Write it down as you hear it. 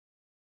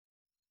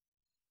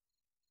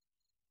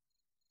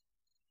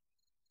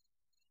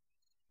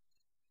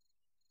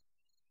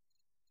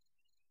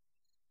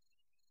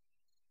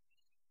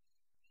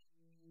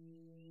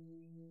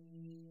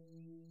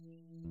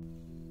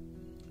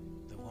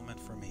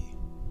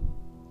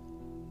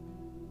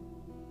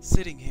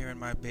Sitting here in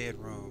my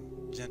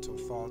bedroom, gentle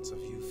thoughts of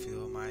you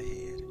fill my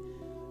head.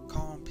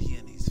 Calm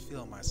peonies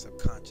fill my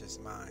subconscious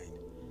mind.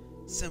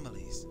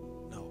 Similes,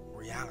 no,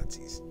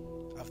 realities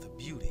of the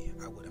beauty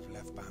I would have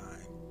left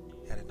behind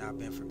had it not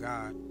been for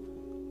God.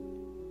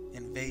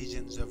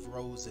 Invasions of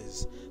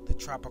roses, the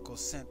tropical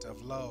scent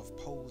of love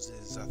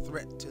poses a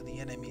threat to the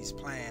enemy's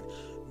plan.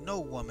 No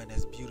woman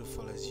as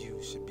beautiful as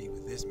you should be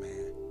with this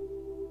man.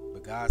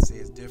 But God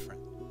says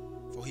different,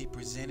 for he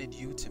presented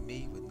you to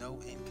me with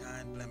no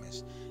in-kind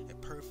blemish, a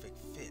perfect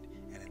fit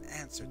and an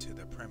answer to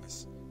the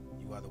premise.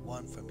 You are the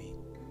one for me.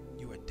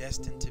 You are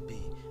destined to be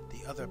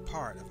the other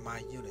part of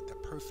my unit, the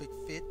perfect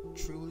fit,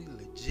 truly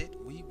legit.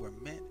 We were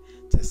meant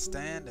to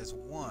stand as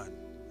one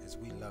as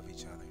we love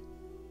each other.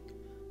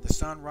 The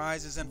sun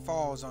rises and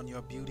falls on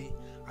your beauty.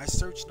 I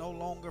search no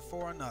longer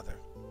for another,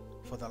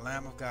 for the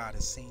Lamb of God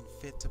has seen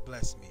fit to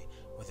bless me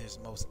with his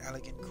most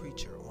elegant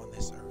creature on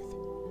this earth.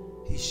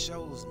 He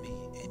shows me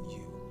in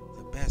you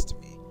the best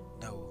me,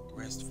 no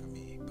rest for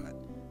me, but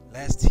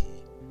lest he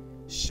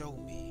show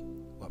me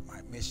what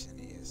my mission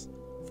is.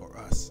 For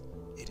us,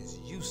 it is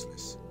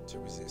useless to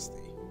resist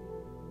thee.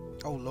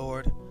 O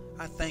Lord,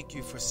 I thank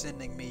you for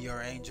sending me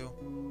your angel,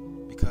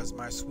 because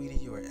my sweetie,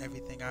 you are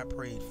everything I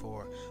prayed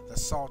for, the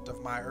salt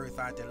of my earth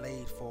I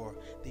delayed for,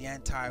 the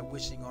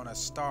anti-wishing on a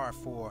star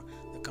for,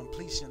 the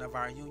completion of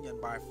our union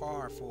by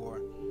far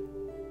for.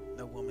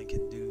 No woman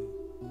can do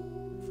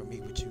for me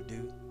what you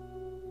do.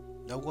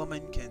 No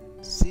woman can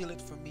seal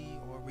it for me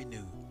or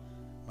renew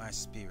my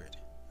spirit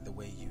the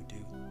way you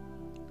do.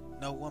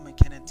 No woman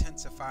can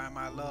intensify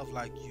my love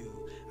like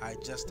you. I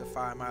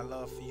justify my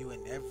love for you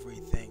in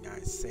everything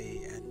I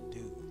say and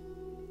do.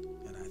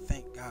 And I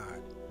thank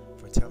God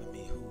for telling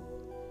me who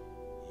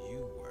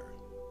you were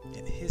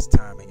in his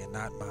timing and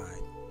not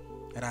mine.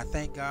 And I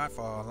thank God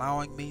for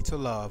allowing me to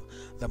love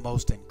the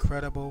most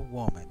incredible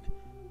woman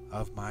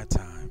of my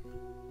time.